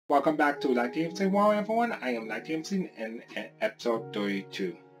Welcome back to LightningFNC. Wow, everyone, I am LightningFNC in episode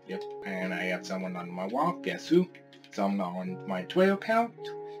 32. Yep, and I have someone on my wall. Guess who? Someone on my Twitter account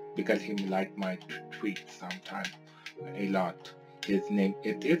because he liked my tweets sometime a lot. His name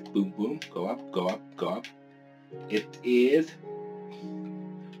it is Boom Boom. Go up, go up, go up. It is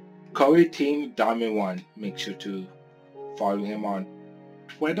Corey Team Diamond 1. Make sure to follow him on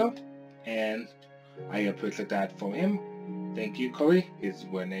Twitter, and I posted that for him. Thank you, Corey. His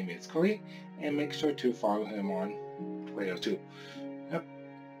real name is Corey, and make sure to follow him on Twitter too. Yep.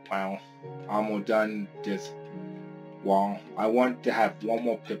 Wow, almost done this wall. I want to have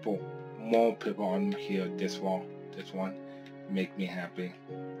more people on here. This wall, this one, make me happy.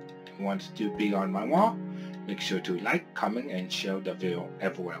 Want to be on my wall? Make sure to like, comment, and share the video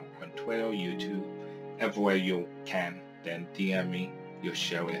everywhere on Twitter, YouTube, everywhere you can. Then DM me. You'll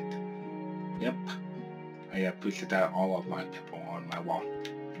share it. Yep. I appreciate that all of my people on my wall.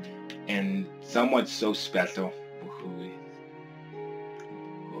 And someone so special who is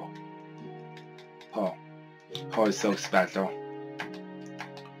is so special.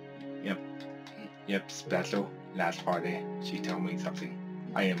 Yep, special. Last Friday she told me something.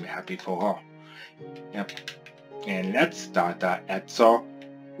 I am happy for her. Yep. And let's start the episode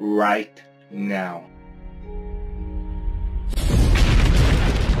right now.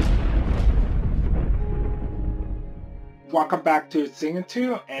 Welcome back to Season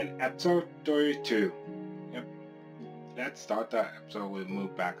 2 and Episode 32. Yep. Let's start the episode. We'll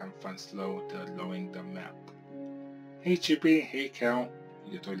move back on front slow to loading the map. Hey Chippy, hey Cal.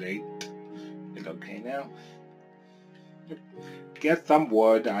 You're too late. It's okay now. Yep. Get some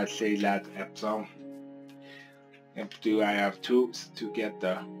wood, I say last episode. Yep, do I have tools to get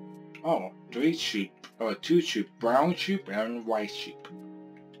the... Oh, 3 sheep. Or 2 sheep. Brown sheep and white sheep.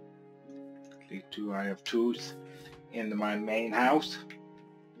 Do I have tools in my main house?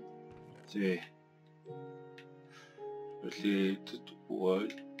 Let's see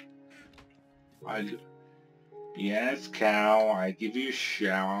wood. Yes, Cal, I give you a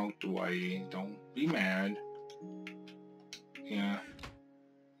shout. Don't be mad. Yeah.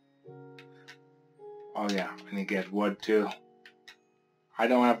 Oh yeah, I need to get wood too. I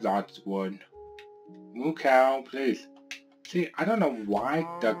don't have lots of wood. Moo Cal, please. See, I don't know why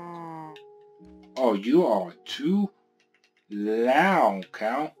the... Oh, you are too loud,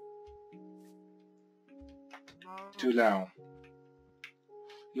 Cal. Too loud.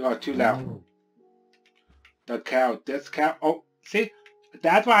 You are too loud. The cow, this cow, oh, see,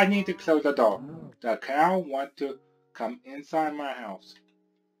 that's why I need to close the door. The cow wants to come inside my house.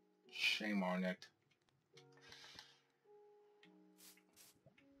 Shame on it.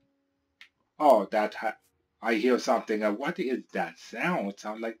 Oh, I hear something. What is that sound? It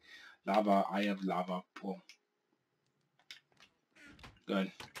sounds like lava. I have lava pool.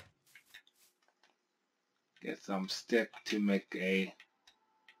 Good. Get some stick to make a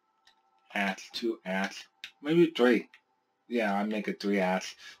axe, 2 axe, maybe 3. Yeah, I make it 3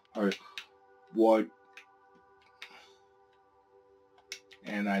 axe or wood.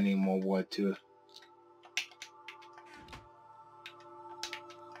 And I need more wood too.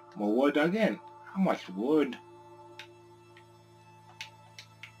 More wood again. How much wood?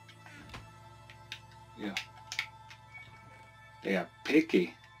 Yeah. They are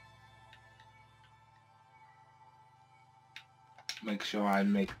picky. Make sure I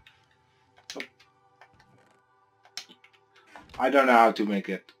make... Oh. I don't know how to make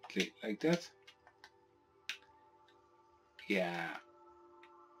it like this. Yeah.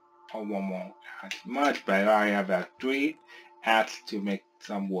 Oh, one more. That's much better. I have 3 axe to make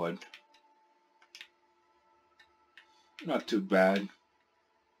some wood. Not too bad.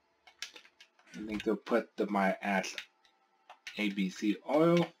 I need to put my axe ABC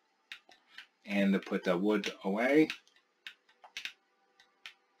oil and to put the wood away.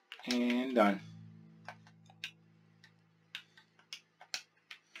 And done.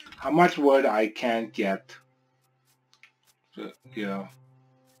 How much wood I can get? So, yeah.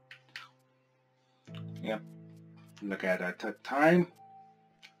 Yep. Look at the time.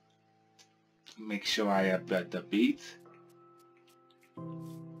 Make sure I have the beets.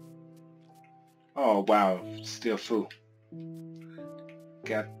 Oh wow, still full.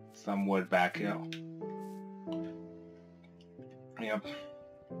 Get some wood back here. Yep.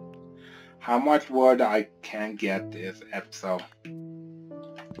 How much wood I can get this episode?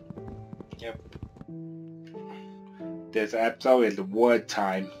 Yep. This episode is wood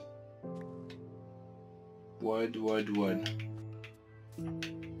time. Wood.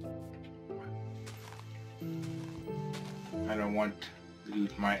 I don't want to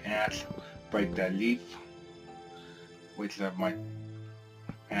use my axe. Break that leaf. Which of my...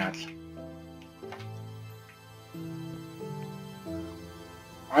 ass.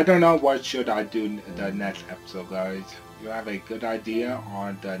 I don't know what should I do the next episode, guys. If you have a good idea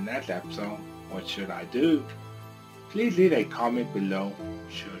on the next episode, what should I do? Please leave a comment below.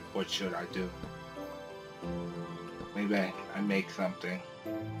 What should I do? Maybe I make something.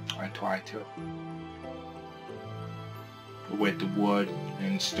 I try to. With the wood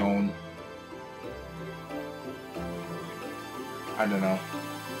and stone. I don't know.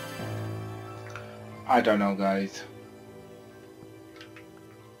 I don't know, guys.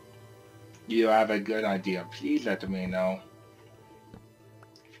 You have a good idea, please let me know.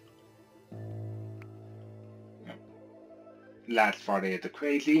 Last Friday at the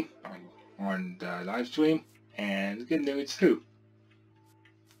Crazy on the live stream, and good news too.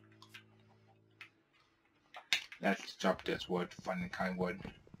 Let's chop this wood, fun and kind wood.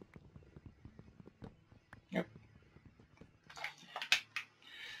 Yep.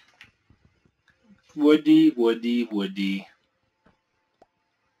 Woody, woody, woody.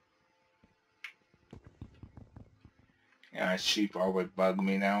 Yeah, sheep always bug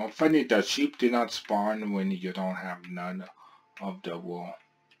me now. Funny, the sheep do not spawn when you don't have none of the wool.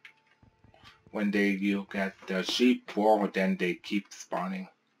 When you get the sheep wool, then they keep spawning.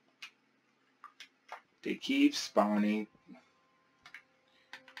 They keep spawning.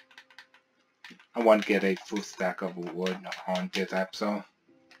 I want to get a full stack of wood on this episode.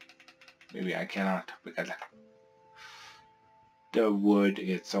 Maybe I cannot because the wood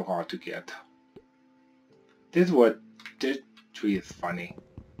is so hard to get. This tree is funny.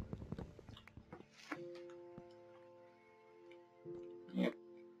 Yep.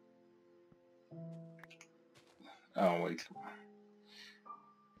 Oh wait.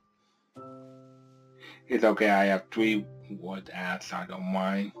 It's okay, I have 3 wood ads, I don't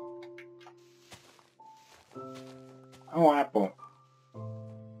mind. Oh, apple.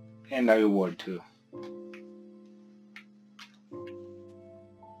 And another wood too.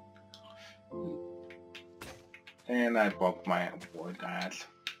 And I broke my wood ads.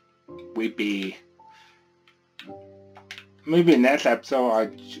 Maybe next episode I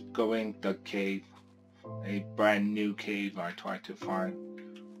go in the cave. A brand new cave I try to find.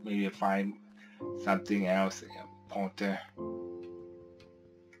 Maybe find something else important.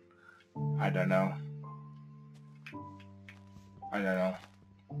 I don't know.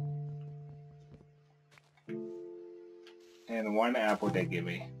 And 1 apple they give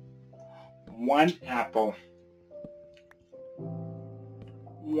me. 1 apple.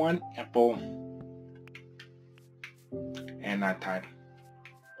 1 apple. And that time.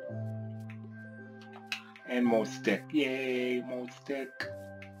 And more stick. Yay, more stick.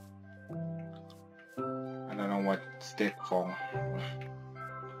 I don't know what stick for.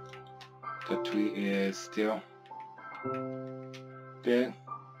 The tree is still big.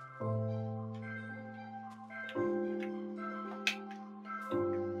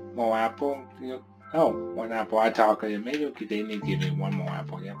 More apple. Oh, 1 apple. I talk. Maybe they need to give me 1 more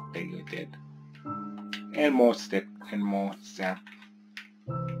apple. Yep, they did. And more stick and more sap.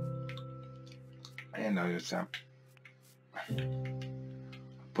 And another sap.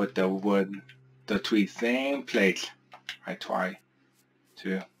 Put the wood, the tree same place. I try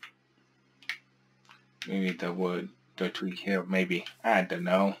to. Maybe the wood, the tree here, maybe. I don't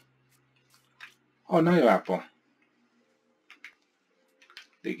know. Oh, another apple.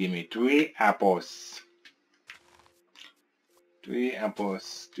 They give me 3 apples. 3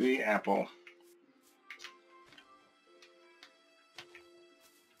 apples. 3 apples.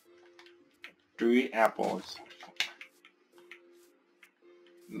 3 apples.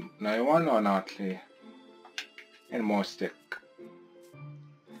 Another one or not here? And more stick.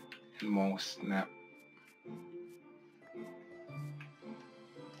 And more snap.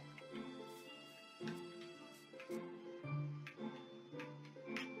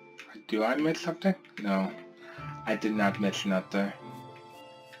 Do I miss something? No, I did not miss nothing.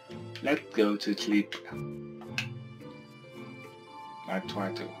 Let's go to sleep. I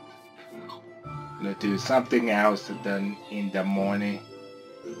try to do something else than in the morning.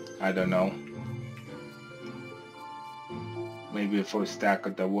 I don't know. Maybe a full stack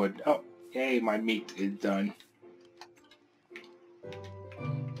of the wood. Oh, yay, my meat is done.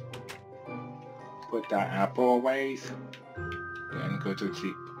 Put that apple away and go to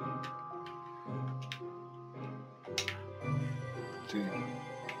sleep.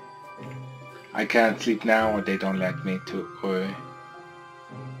 I can't sleep now or they don't let me too early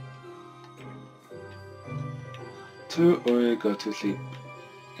go to sleep.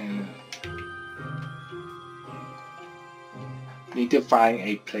 And need to find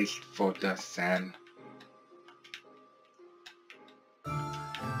a place for the sand.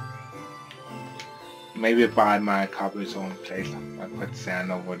 Maybe buy my copper's own place. I put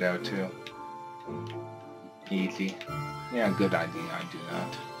sand over there too. Easy. Yeah, good idea. I do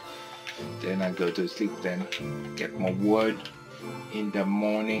that. Then I go to sleep. Then get more wood in the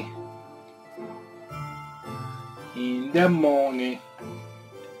morning. In the morning.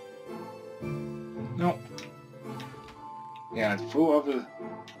 No. Yeah, it's full of the.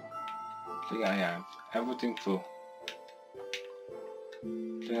 See, I have everything full.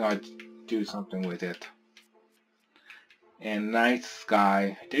 Then I do something with it. And night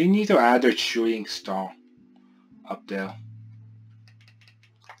sky. They need to add a shooting star up there.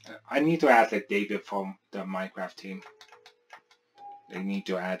 I need to ask David from the Minecraft team. They need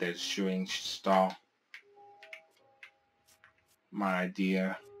to add a shooting star. My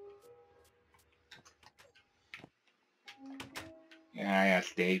idea. Yeah, I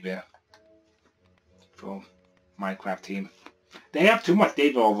asked David from Minecraft team. They have too much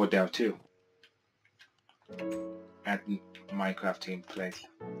David over there too. At Minecraft team place.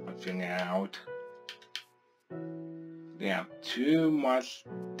 I'm figuring it out. They have too much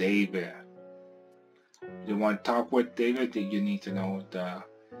David. You want to talk with David, then you need to know the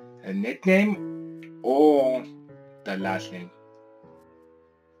nickname or the last name.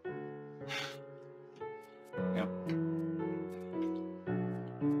 Yep.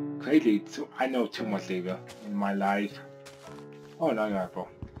 Crazy, I know too much David in my life. Oh no, you're Apple.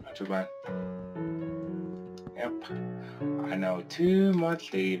 Not too bad. Yep. I know too much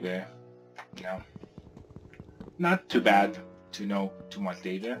David. No. Not too bad to know too much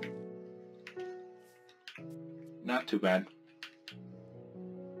David. Not too bad.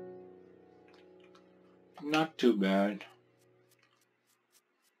 Not too bad.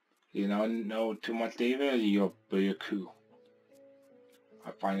 You know too much David, you're very cool.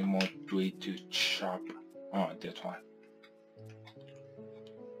 I find more tree to chop. Oh, this one.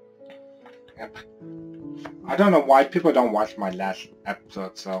 Yep. I don't know why people don't watch my last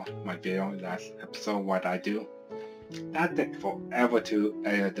episode, so my video, last episode, what I do. That took forever to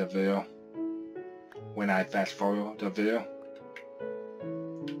edit the video. When I fast forward the video.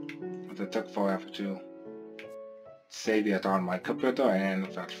 It took forever to save it on my computer and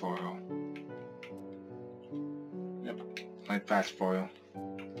fast forward. Yep, I fast forward.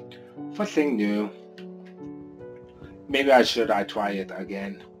 First thing new. Maybe I try it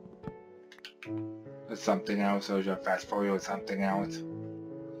again. Or something else, or just fast forward something else.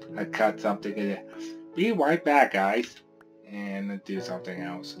 I cut something in it. Be right back, guys. And do something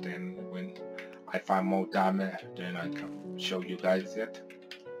else. Then when I find more diamond, then I can show you guys it.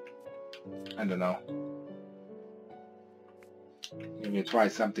 I don't know. Maybe try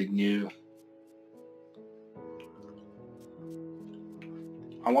something new.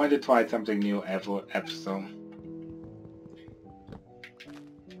 I wanted to try something new every episode.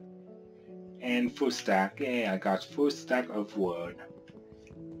 And full stack. Yeah, I got full stack of wood.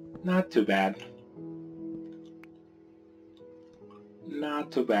 Not too bad.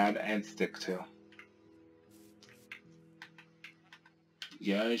 Not too bad, and stick too.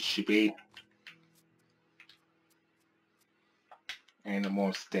 Yeah, it should be. And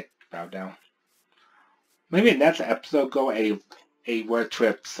more stick bow down. Maybe next episode go a road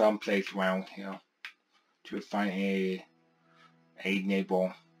trip someplace around here to find a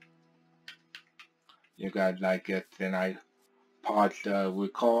neighbor. You guys like it, then I pause the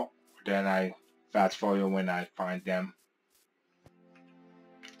record, then I fast forward when I find them.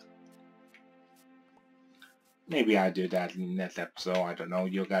 Maybe I do that in the next episode. I don't know.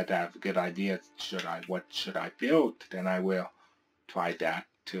 You guys have good ideas. What should I build? Then I will try that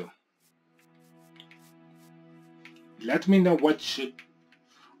too. Let me know what should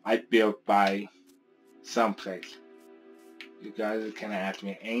I build by someplace. You guys can ask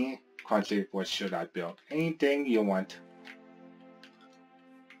me any question. What should I build? Anything you want.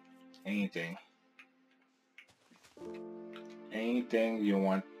 Anything. Anything you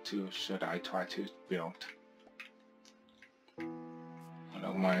want to. Should I try to build? I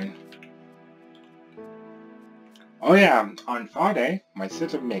don't mind. Oh yeah, on Friday, my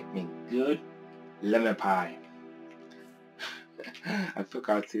sister make me good lemon pie. I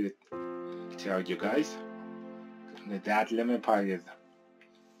forgot to tell you guys. That lemon pie is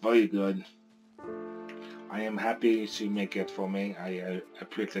very good. I am happy she make it for me. I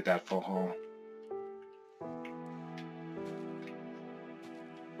appreciate that for her.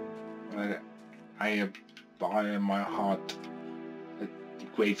 I am by my heart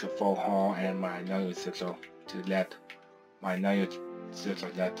grateful for her and my younger sister to let my younger sister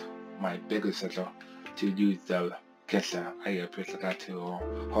let my bigger sister to use the kitchen. I appreciate that to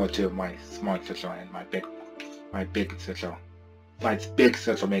her too, my small sister and my big sister. My big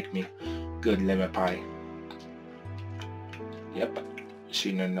sister make me good lemon pie. Yep,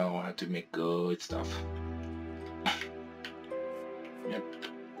 she don't know how to make good stuff. Yep.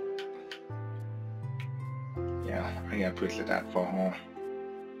 Yeah, I gotta put that for her.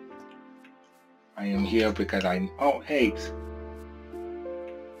 I am here because oh, eggs.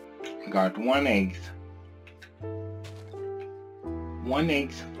 I got 1 egg. 1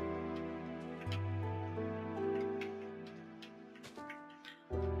 egg.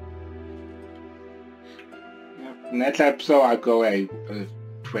 Yep. Next episode I go a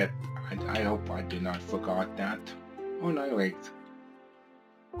trip. I hope I do not forget that. Oh no, wait.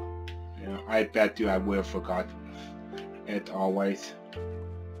 Yeah, I bet you I will forget it always.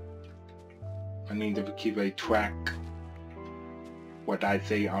 I need to keep a track what I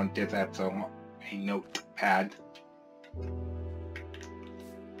say on this episode, a notepad.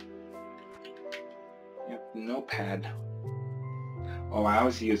 Yep, notepad. Or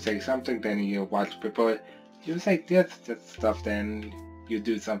else you say something, then you watch people, you say this stuff, then you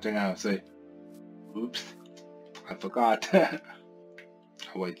do something else. So, oops, I forgot. I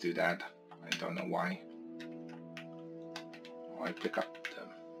always do that. I don't know why. Oh, I pick up the...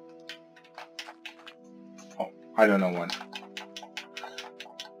 Oh, I don't know what.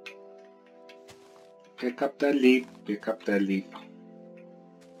 Pick up the leaf, pick up the leaf.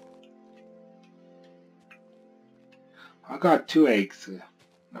 I got 2 eggs.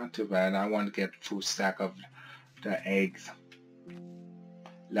 Not too bad. I want to get full stack of the eggs.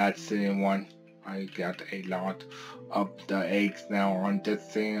 That's the one. I got a lot of the eggs now on this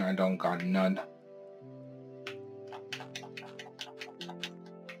thing. I don't got none.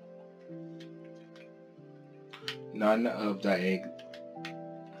 None of the eggs.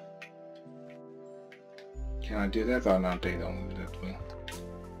 Can I do that or not? They don't let me.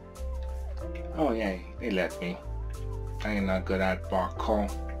 Oh yeah, they let me. I am not good at parkour.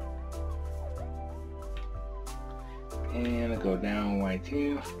 And I go down right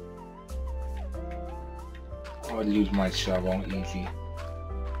here. I'll use my shovel, easy.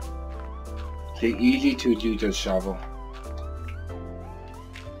 It's easy to use a shovel.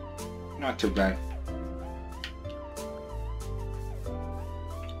 Not too bad.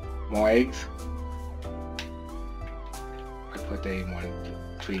 More eggs. I put a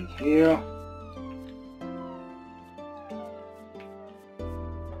 1, 2, 3 here.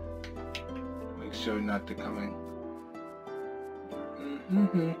 Make sure not to come in.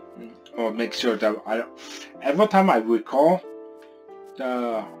 Or make sure that every time I record,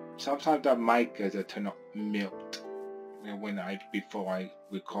 sometimes the mic is a turn up mute before I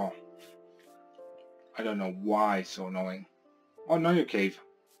record. I don't know why it's so annoying. Oh, another cave.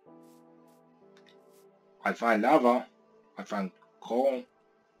 I find lava. I find coal.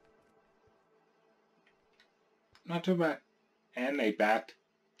 Not too bad. And a bat.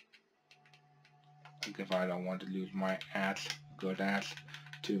 If I don't want to lose my ass, good ass,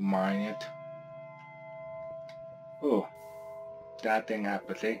 to mine it. Oh, that thing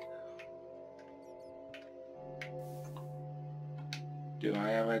happened, see? Do I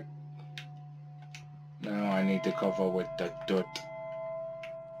have it? No, I need to cover with the dirt.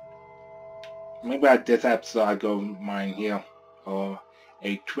 Maybe at this episode I go mine here. Or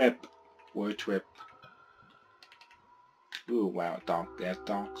a trip. Word trip. Ooh, wow, dark. That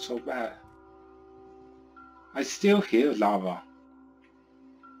dark so bad. I still hear lava.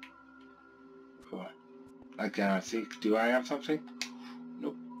 Oh, I cannot see. Do I have something?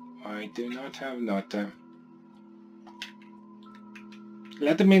 Nope. I do not have nothing.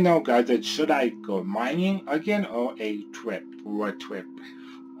 Let me know, guys, that should I go mining again or a trip, road trip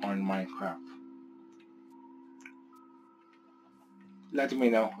on Minecraft? Let me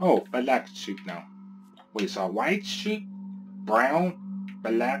know. Oh, black sheep now. We saw white sheep, brown,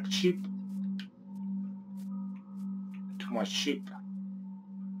 black sheep. Too much sheep.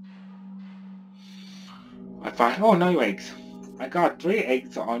 I find, oh, no eggs. I got 3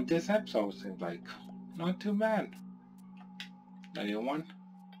 eggs on this episode, seems like. Not too bad. Another one.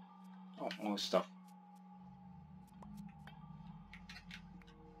 Oh, more stuff.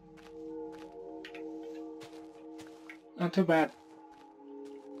 Not too bad.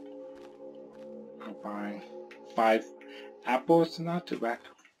 I'm buying 5 apples. Not too bad.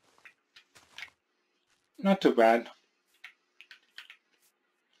 Not too bad.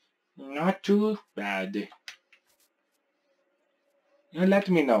 Not too bad. You let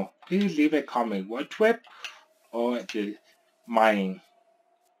me know. Please leave a comment. What trip or the mine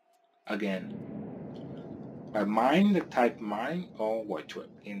again? By mine, type mine or what trip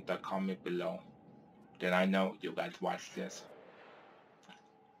in the comment below. Then I know you guys watch this.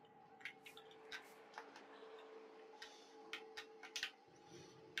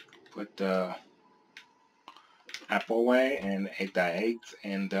 put the apple away and ate the eggs,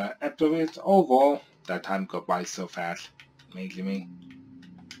 and the episode is over. That time go by so fast. Amazing me.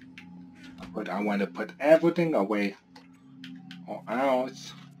 But I want to put everything away, or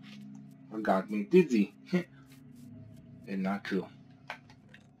else it got me dizzy. It's not cool.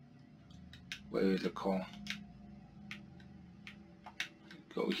 Where is it called?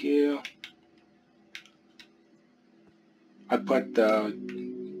 Go here. I put the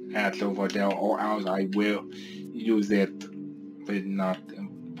ads over there, or else I will use it, but it's not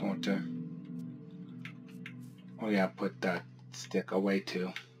important. Oh yeah, put that stick away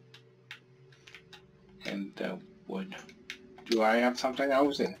too. And the wood. Do I have something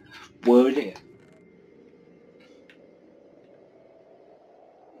else in wood?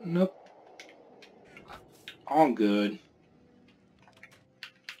 Nope. All good.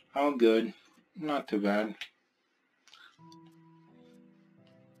 All good. Not too bad.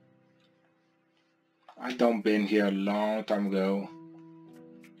 I don't been here a long time ago.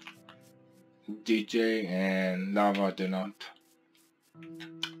 DJ and Lava do not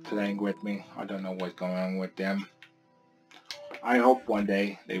playing with me. I don't know what's going on with them. I hope one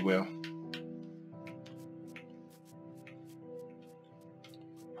day they will.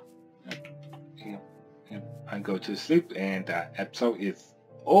 I go to sleep and the episode is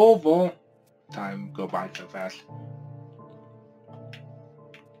over. Time go by so fast.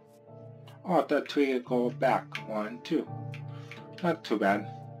 Oh, the tree go back. 1, 2. Not too bad.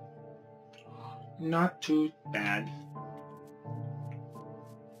 Not too bad.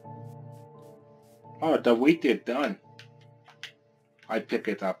 Oh, the wheat is done. I pick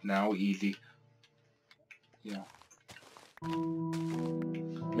it up now, easy. Yeah.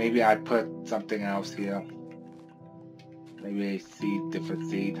 Maybe I put something else here. Maybe a seed, different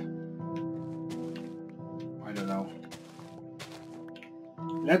seed. I don't know.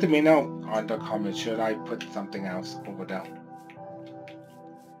 Let me know on the comments. Should I put something else over there?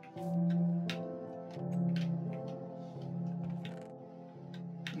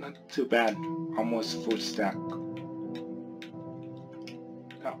 Not too bad. Almost full stack.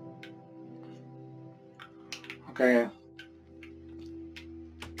 Oh. Okay.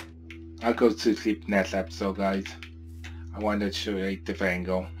 I'll go to sleep next episode, guys. I wanted to show you a different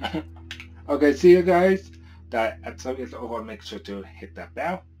angle. Okay, see you guys. That episode is over. Make sure to hit that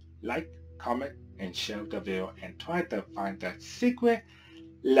bell, like, comment, and share the video, and try to find the secret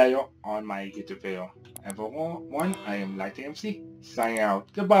layer on my YouTube video. Everyone, I am LightningFNC, signing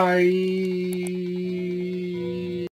out. Goodbye.